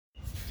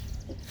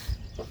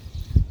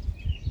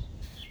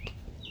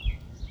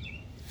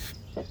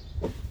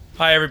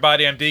Hi,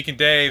 everybody. I'm Deacon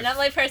Dave. And I'm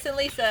layperson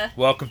Lisa.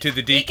 Welcome to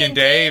the Deacon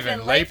Dave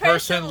and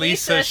layperson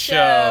Lisa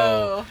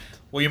show.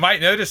 Well, you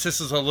might notice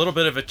this is a little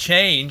bit of a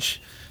change.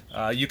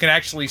 You can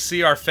actually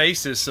see our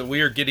faces, so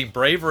we are getting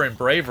braver and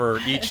braver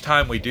each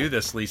time we do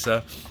this,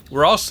 Lisa.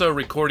 We're also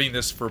recording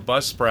this for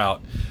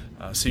Buzzsprout,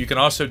 so you can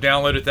also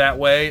download it that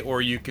way,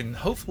 or you can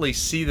hopefully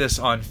see this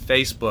on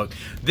Facebook.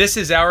 This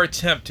is our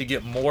attempt to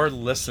get more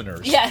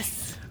listeners.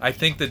 Yes. I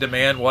think the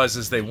demand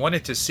was they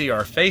wanted to see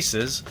our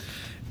faces.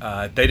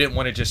 They didn't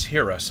want to just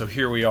hear us, so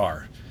here we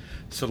are.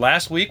 So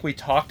last week we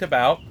talked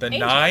about the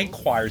 9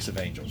 choirs of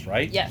angels,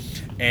 right?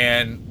 Yes.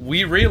 And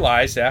we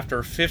realized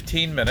after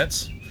 15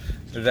 minutes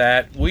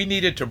that we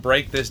needed to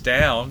break this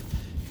down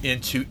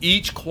into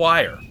each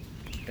choir.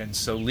 And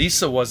so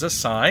Lisa was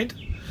assigned,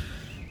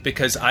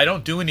 because I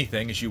don't do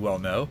anything, as you well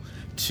know,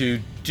 to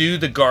do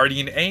the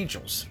guardian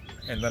angels.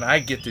 And then I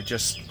get to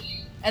just...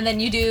 And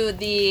then you do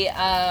the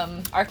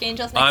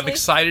archangels next I'm week?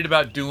 excited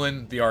about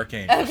doing the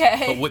archangels.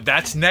 Okay. But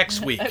that's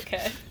next week.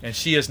 Okay. And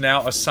she has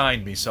now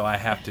assigned me, so I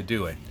have to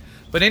do it.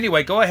 But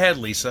anyway, go ahead,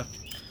 Lisa.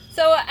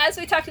 So as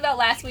we talked about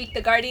last week,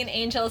 the guardian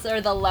angels are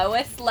the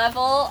lowest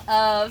level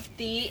of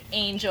the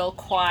angel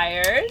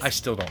choirs. I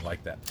still don't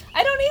like that.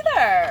 I don't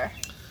either.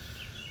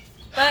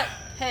 But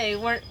hey,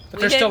 we they're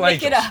didn't still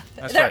make it angels. up.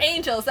 That's They're right.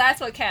 angels.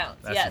 That's what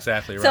counts. That's yes.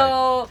 exactly right.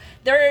 So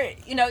they're,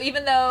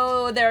 even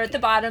though they're at the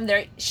bottom,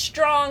 they're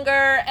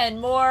stronger and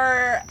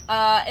more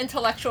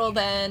intellectual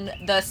than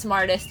the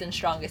smartest and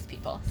strongest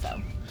people.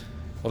 So.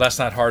 Well, that's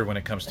not hard when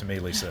it comes to me,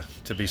 Lisa,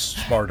 to be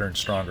smarter and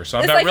stronger. So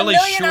I'm It's not like really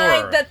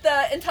sure. That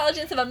the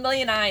intelligence of a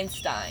million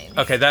Einsteins.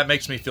 Okay, that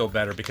makes me feel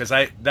better, because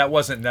that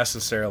wasn't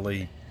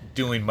necessarily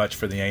doing much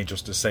for the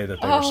angels to say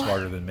that they were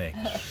smarter than me.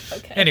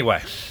 Okay.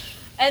 Anyway.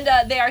 And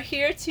they are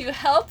here to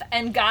help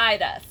and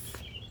guide us.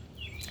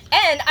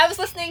 And I was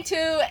listening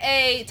to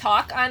a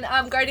talk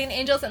on guardian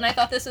angels, and I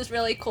thought this was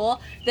really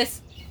cool.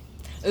 This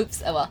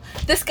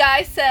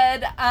guy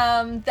said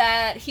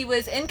that he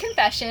was in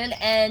confession,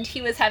 and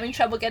he was having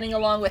trouble getting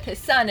along with his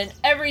son, and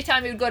every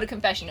time he would go to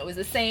confession, it was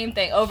the same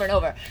thing over and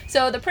over.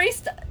 So the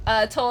priest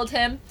told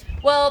him,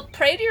 well,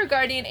 pray to your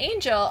guardian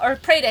angel, or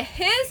pray to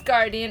his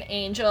guardian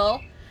angel,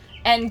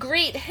 and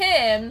greet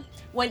him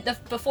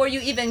before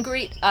you even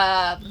greet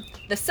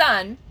the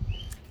son,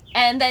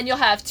 and then you'll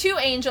have 2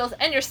 angels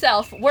and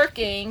yourself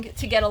working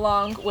to get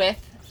along with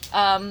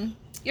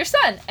your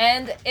son.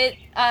 And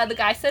the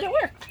guy said it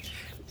worked.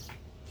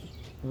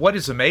 What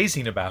is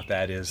amazing about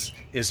that is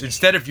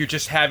instead of you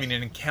just having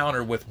an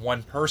encounter with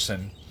one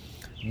person,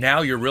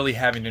 now you're really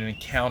having an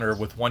encounter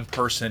with one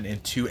person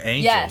and 2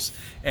 angels. Yes.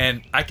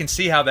 And I can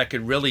see how that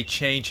could really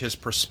change his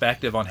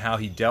perspective on how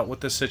he dealt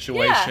with the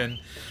situation. Yeah.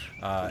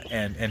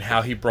 And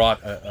how he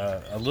brought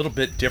a little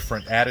bit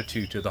different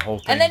attitude to the whole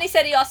thing. And then he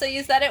said he also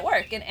used that at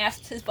work and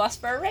asked his boss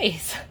for a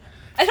raise.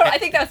 I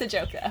think that was a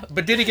joke, though.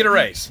 But did he get a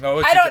raise? No,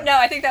 I don't know.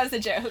 I think that was a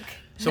joke.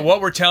 So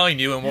what we're telling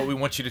you and what we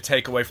want you to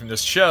take away from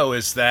this show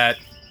is that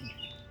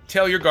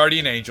tell your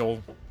guardian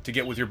angel to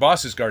get with your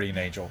boss's guardian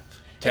angel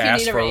to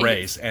ask for a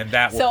raise, and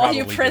that will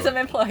probably probably do it. So all you Prism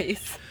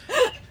employees.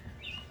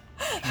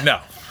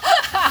 No.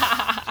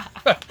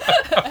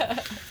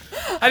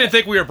 I didn't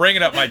think we were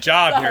bringing up my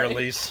job here,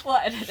 Elise. We'll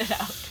edit it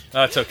out.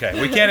 That's okay.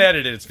 We can't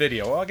edit it. It's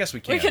video. Well, I guess we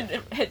can. We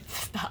can hit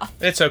stop.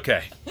 It's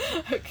okay.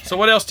 Okay. So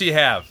what else do you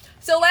have?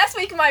 So last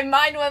week my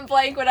mind went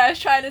blank when I was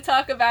trying to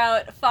talk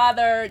about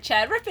Fr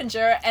Chad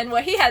Ripperger and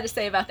what he had to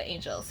say about the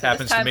angels. So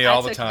Happens to me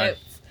all the time.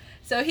 Notes.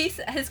 So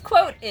his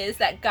quote is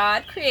that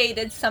God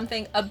created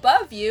something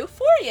above you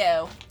for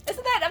you.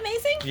 Isn't that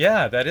amazing?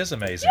 Yeah, that is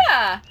amazing.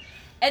 Yeah.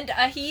 And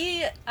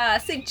he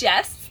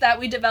suggests that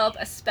we develop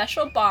a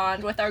special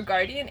bond with our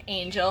guardian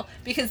angel,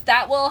 because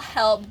that will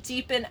help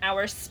deepen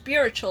our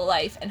spiritual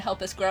life and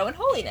help us grow in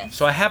holiness.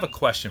 So I have a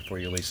question for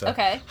you, Lisa.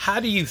 Okay. How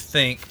do you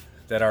think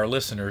that our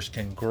listeners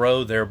can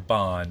grow their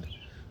bond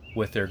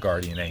with their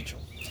guardian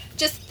angel?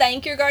 Just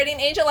thank your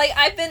guardian angel. Like,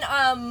 I've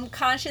been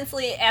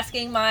consciously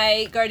asking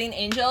my guardian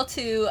angel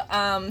to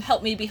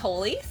help me be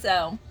holy,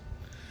 so...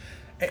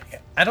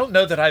 I don't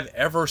know that I've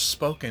ever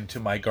spoken to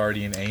my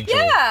guardian angel.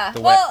 Yeah,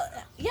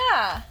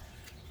 yeah.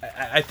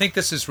 I think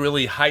this is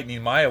really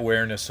heightening my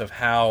awareness of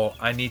how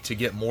I need to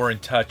get more in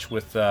touch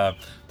with the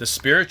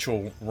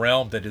spiritual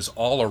realm that is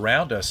all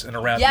around us and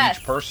around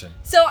each person.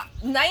 So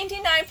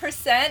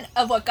 99%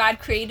 of what God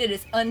created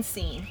is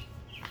unseen.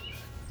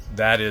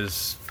 That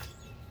is...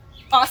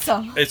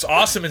 awesome. It's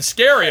awesome and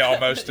scary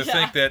almost to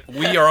think that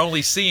we are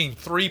only seeing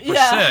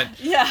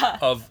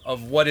 3%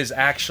 of what is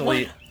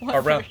actually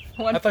around.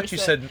 1%. I thought you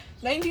said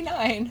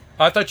 99.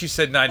 I thought you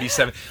said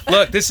 97.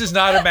 Look, this is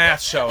not a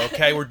math show,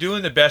 okay? We're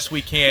doing the best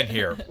we can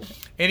here.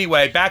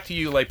 Anyway, back to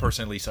you,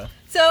 layperson Lisa.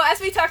 So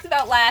as we talked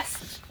about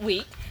last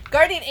week,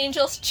 guardian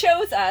angels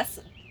chose us.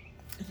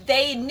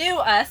 They knew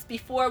us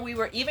before we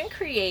were even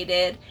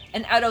created,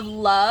 and out of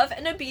love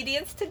and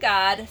obedience to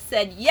God,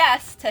 said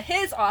yes to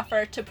his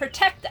offer to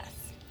protect us.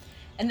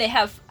 And they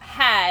have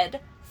had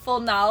full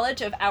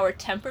knowledge of our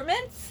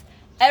temperaments,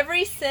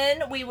 every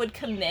sin we would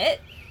commit,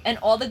 and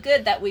all the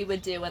good that we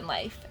would do in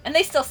life. And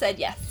they still said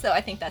yes, so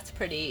I think that's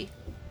pretty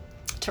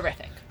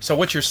terrific. So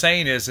what you're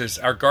saying is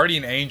our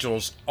guardian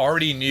angels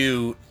already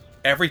knew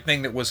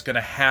everything that was going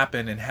to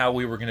happen and how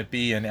we were going to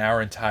be in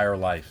our entire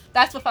life.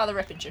 That's what Father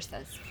Ripperger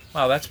says.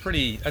 Wow, that's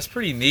pretty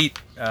neat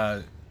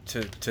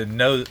to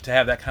know, to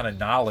have that kind of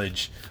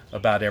knowledge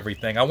about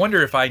everything. I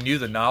wonder if I knew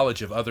the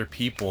knowledge of other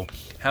people,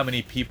 how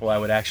many people I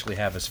would actually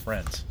have as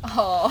friends.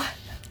 Oh.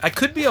 I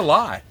could be a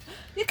lot.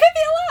 It could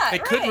be a lot.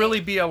 It could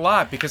really be a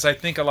lot, because I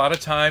think a lot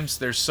of times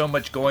there's so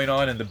much going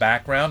on in the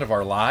background of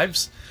our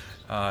lives,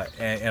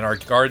 and our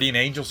guardian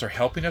angels are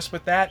helping us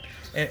with that,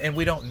 and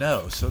we don't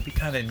know. So it'd be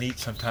kind of neat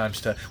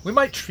sometimes we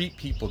might treat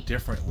people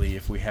differently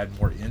if we had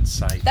more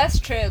insight. That's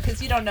true,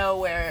 because you don't know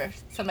where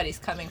somebody's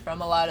coming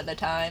from a lot of the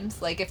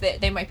times. Like, if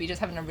they might be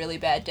just having a really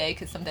bad day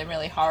because something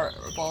really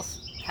horrible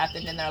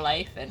happened in their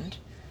life, and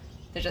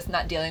they're just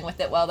not dealing with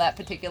it well, that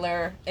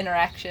particular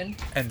interaction.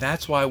 And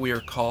that's why we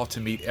are called to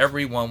meet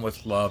everyone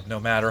with love,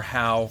 no matter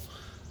how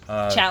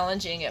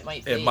challenging it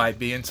might be. It might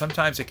be, and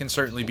sometimes it can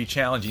certainly be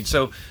challenging.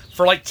 So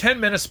for like 10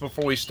 minutes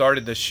before we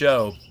started the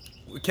show,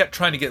 we kept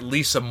trying to get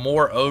Lisa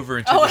more over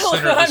into the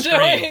center of the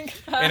screen.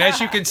 And as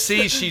you can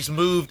see, she's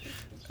moved.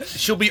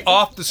 She'll be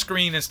off the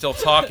screen and still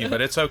talking,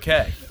 but it's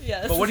okay.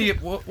 Yes. But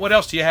what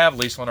else do you have,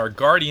 Lisa, on our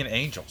guardian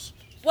angels?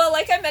 Well,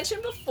 like I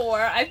mentioned before,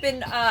 I've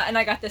been, and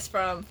I got this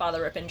from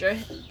Father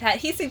Ripperger, that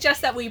he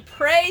suggests that we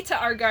pray to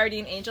our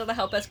guardian angel to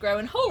help us grow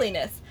in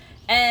holiness,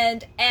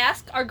 and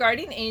ask our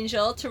guardian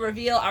angel to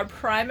reveal our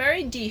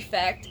primary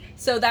defect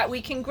so that we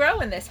can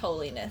grow in this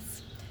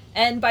holiness.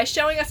 And by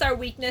showing us our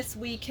weakness,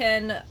 we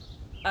can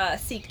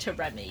seek to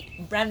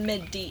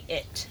remedy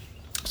it.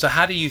 So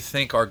how do you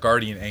think our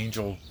guardian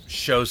angel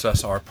shows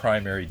us our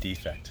primary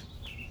defect?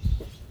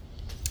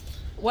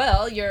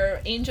 Well,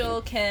 your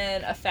angel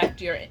can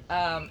affect your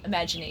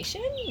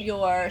imagination,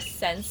 your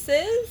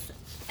senses,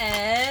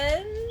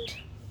 and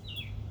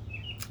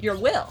your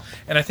will.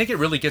 And I think it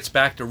really gets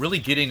back to really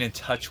getting in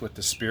touch with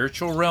the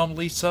spiritual realm,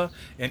 Lisa.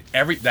 And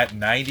that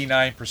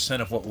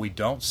 99% of what we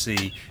don't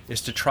see is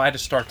to try to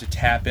start to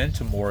tap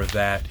into more of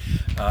that,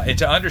 and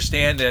to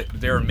understand that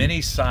there are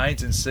many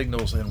signs and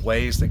signals and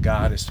ways that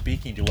God is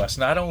speaking to us,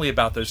 not only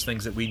about those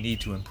things that we need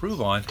to improve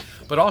on,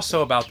 but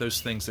also about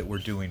those things that we're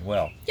doing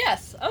well.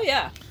 Yes. Oh,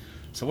 yeah.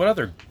 So what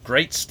other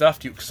great stuff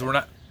do you... Because we're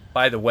not...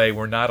 By the way,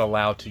 we're not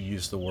allowed to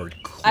use the word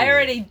cool. I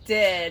already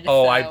did.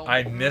 Oh, so.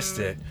 I missed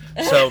it.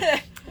 So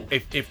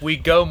if we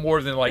go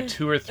more than like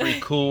 2 or 3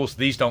 cools,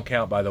 these don't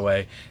count, by the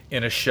way,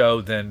 in a show,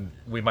 then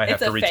we might have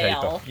to retake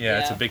them.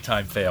 Yeah, it's a big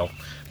time fail.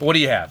 But what do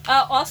you have?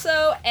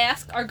 Also,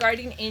 ask our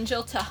guardian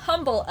angel to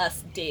humble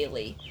us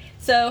daily.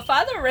 So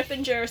Father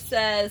Ripperger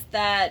says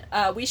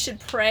that we should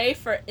pray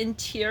for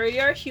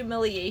interior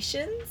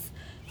humiliations,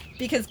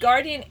 because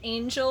guardian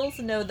angels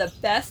know the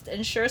best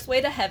and surest way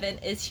to heaven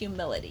is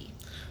humility.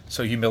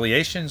 So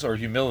humiliations or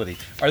humility,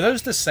 are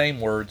those the same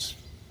words?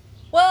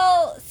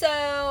 Well,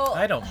 so...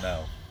 I don't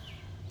know.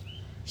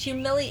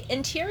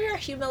 Interior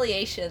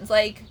humiliations,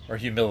 like... Or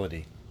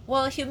humility.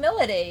 Well,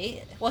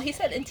 humility... Well, he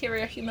said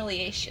interior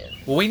humiliation.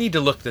 Well, we need to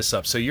look this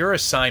up. So your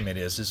assignment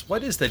is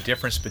what is the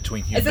difference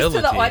between humility... Is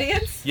this to the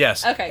audience?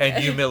 Yes, okay,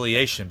 and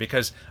humiliation,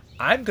 because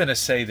I'm going to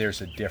say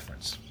there's a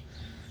difference.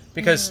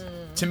 Because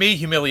to me,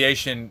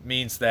 humiliation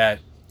means that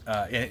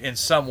in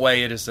some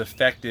way it has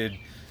affected...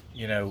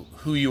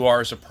 who you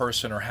are as a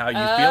person or how you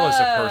feel as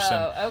a person.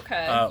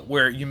 Okay.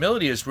 Where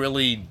humility is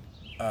really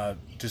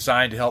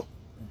designed to help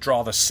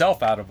draw the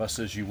self out of us,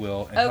 as you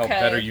will, and help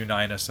better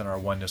unite us in our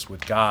oneness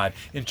with God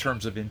in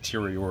terms of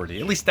interiority.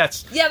 At least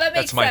that's that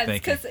makes my sense,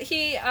 thinking. because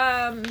he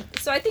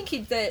so I think he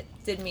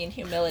did mean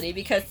humility,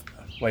 because...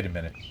 Wait a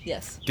minute.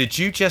 Yes. Did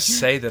you just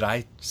say that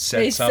I said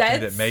Made something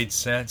sense? that made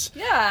sense?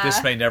 Yeah.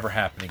 This may never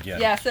happen again.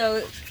 Yeah,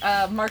 so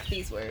mark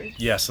these words.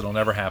 Yes, it'll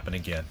never happen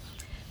again.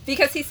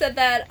 Because he said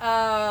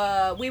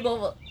that we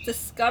will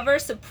discover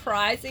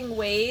surprising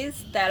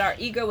ways that our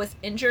ego was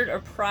injured or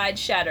pride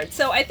shattered.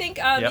 So I think,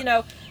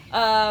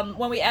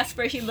 when we ask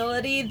for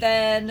humility,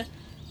 then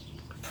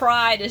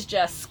pride is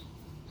just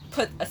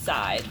put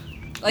aside.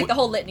 Like the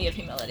whole litany of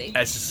humility.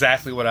 That's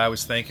exactly what I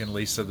was thinking,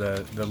 Lisa.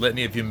 The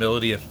litany of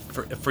humility.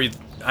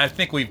 I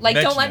think we've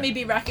mentioned don't let me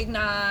be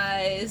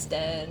recognized,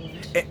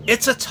 and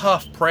it's a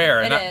tough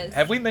prayer. It is.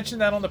 Have we mentioned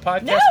that on the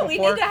podcast before? No, we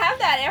need to have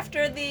that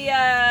after the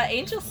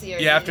Angel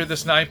series. Yeah, after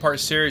this 9-part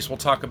series, we'll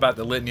talk about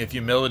the litany of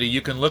humility.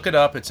 You can look it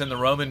up. It's in the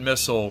Roman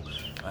Missal.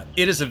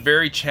 It is a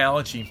very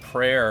challenging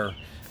prayer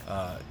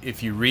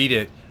if you read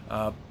it.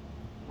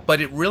 But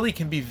it really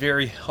can be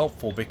very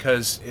helpful,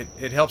 because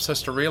it helps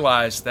us to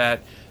realize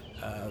that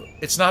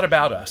it's not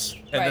about us,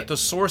 and that the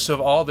source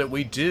of all that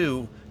we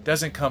do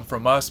doesn't come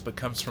from us, but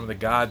comes from the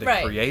God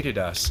that created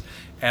us.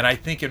 And I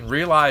think in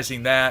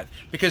realizing that,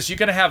 because you're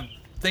going to have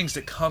things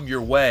that come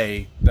your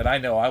way that I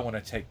know I want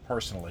to take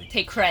personally.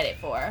 Take credit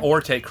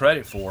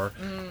for.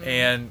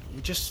 And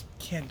we just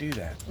can't do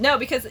that. No,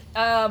 because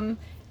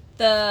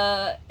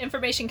the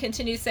information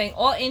continues saying,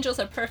 all angels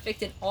are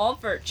perfect in all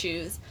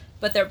virtues,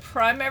 but their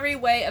primary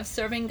way of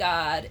serving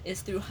God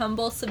is through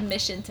humble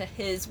submission to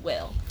His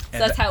will. So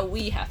that's how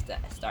we have to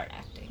start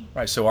acting.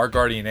 Right, so our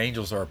guardian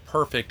angels are a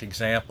perfect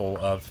example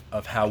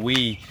of how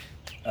we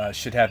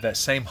should have that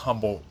same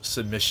humble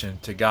submission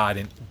to God.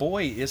 And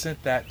boy,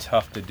 isn't that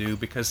tough to do,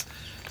 because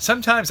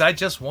sometimes I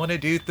just want to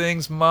do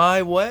things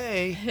my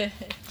way.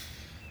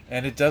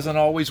 And it doesn't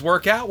always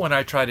work out when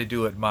I try to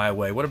do it my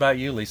way. What about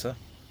you, Lisa?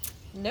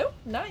 Nope,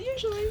 not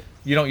usually.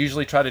 You don't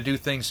usually try to do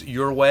things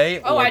your way?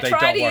 Oh, or I they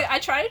try don't work? to. I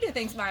try to do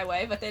things my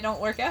way, but they don't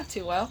work out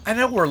too well. I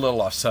know we're a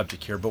little off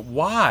subject here, but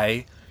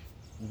why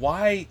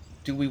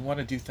do we want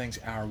to do things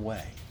our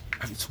way?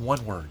 I mean, it's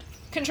one word.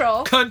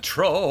 Control.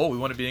 Control. We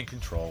want to be in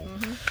control.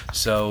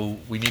 So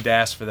we need to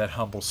ask for that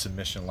humble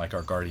submission like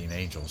our guardian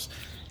angels.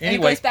 And it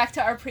Anyway, goes back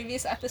to our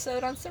previous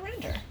episode on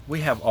surrender.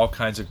 we have all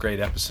kinds of great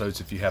episodes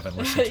if you haven't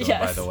listened to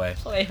them, by the way.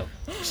 Play 'em.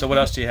 So what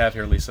else do you have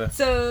here, Lisa?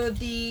 So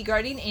the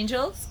guardian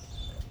angels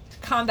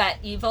combat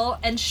evil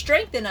and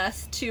strengthen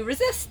us to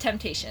resist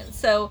temptation.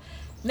 So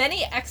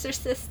many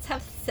exorcists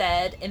have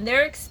said in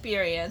their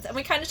experience, and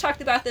we kind of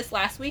talked about this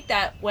last week,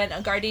 that when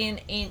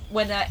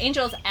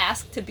angels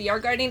ask to be our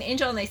guardian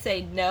angel and they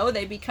say no,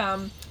 they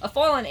become a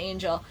fallen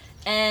angel.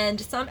 And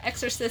some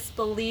exorcists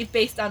believe,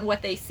 based on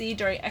what they see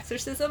during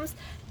exorcisms,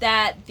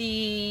 that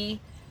the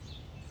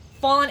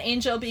fallen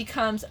angel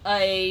becomes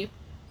a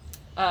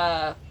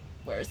where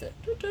is it?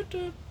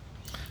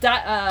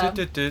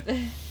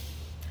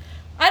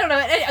 I don't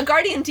know, a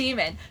guardian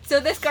demon. So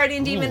this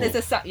guardian demon is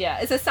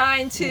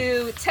assigned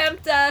to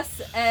tempt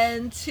us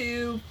and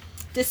to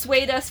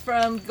dissuade us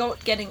from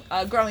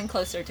growing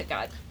closer to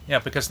God. Yeah,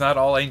 because not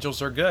all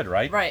angels are good,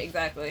 right? Right,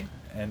 exactly.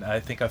 And I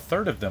think a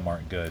third of them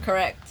aren't good.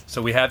 Correct.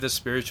 So we have this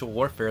spiritual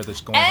warfare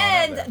that's going on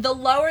out there. And the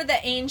lower the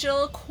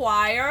angel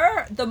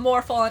choir, the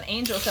more fallen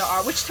angels there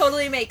are, which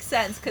totally makes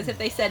sense, because if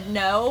they said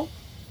no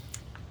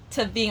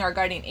to being our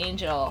guardian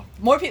angel,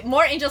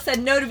 more angels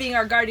said no to being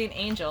our guardian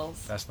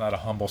angels. That's not a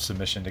humble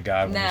submission to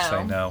God when you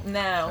say no. No.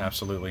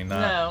 Absolutely not.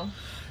 No.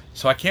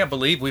 So I can't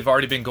believe we've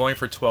already been going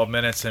for 12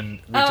 minutes and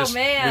we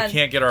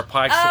can't get our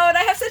pikes. Oh, and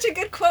I have such a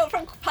good quote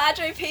from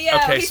Padre Pio.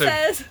 Okay, he so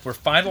says, we're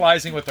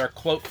finalizing with our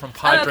quote from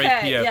Padre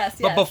Pio. Yes,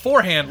 but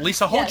beforehand,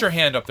 Lisa, hold Yes. your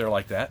hand up there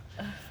like that.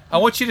 I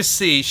want you to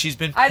see she's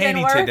been I've been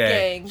painting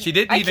today. working. She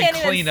didn't I even can't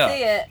clean even up.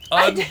 see it.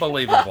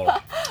 Unbelievable.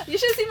 You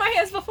should have seen my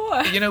hands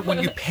before. You know,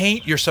 when you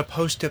paint, you're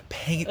supposed to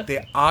paint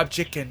the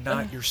object and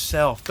not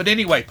yourself. But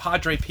anyway,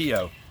 Padre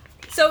Pio.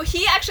 So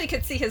he actually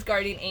could see his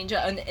guardian angel,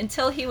 and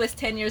until he was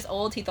 10 years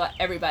old, he thought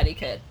everybody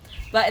could.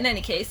 But in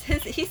any case,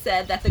 he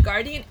said that the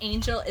guardian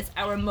angel is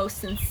our most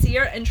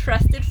sincere and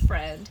trusted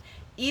friend,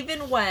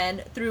 even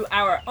when, through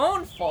our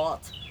own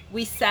fault,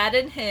 we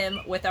sadden him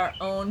with our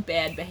own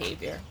bad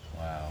behavior.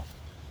 Wow.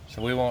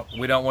 So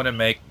we don't want to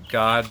make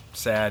God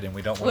sad, and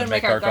we don't want to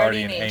make our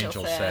guardian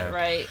angel sad.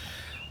 Right.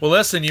 Well,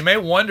 listen, you may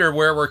wonder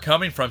where we're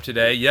coming from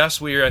today.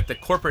 Yes, we are at the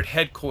corporate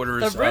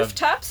headquarters. The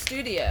rooftop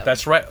studio.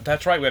 That's right.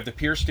 That's right. We have the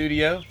Pier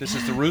Studio. This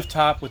is the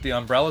rooftop with the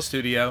umbrella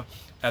studio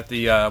at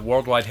the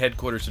worldwide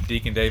headquarters of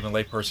Deacon Dave and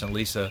layperson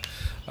Lisa.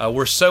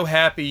 We're so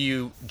happy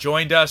you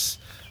joined us.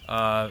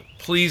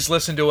 Please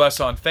listen to us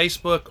on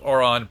Facebook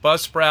or on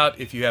Buzzsprout.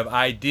 If you have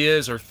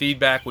ideas or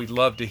feedback, we'd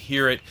love to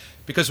hear it,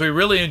 because we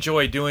really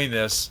enjoy doing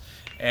this,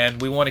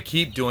 and we want to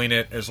keep doing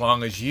it as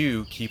long as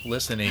you keep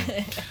listening.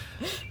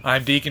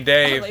 I'm Deacon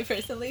Dave.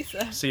 Layperson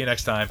Lisa. See you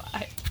next time.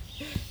 Bye.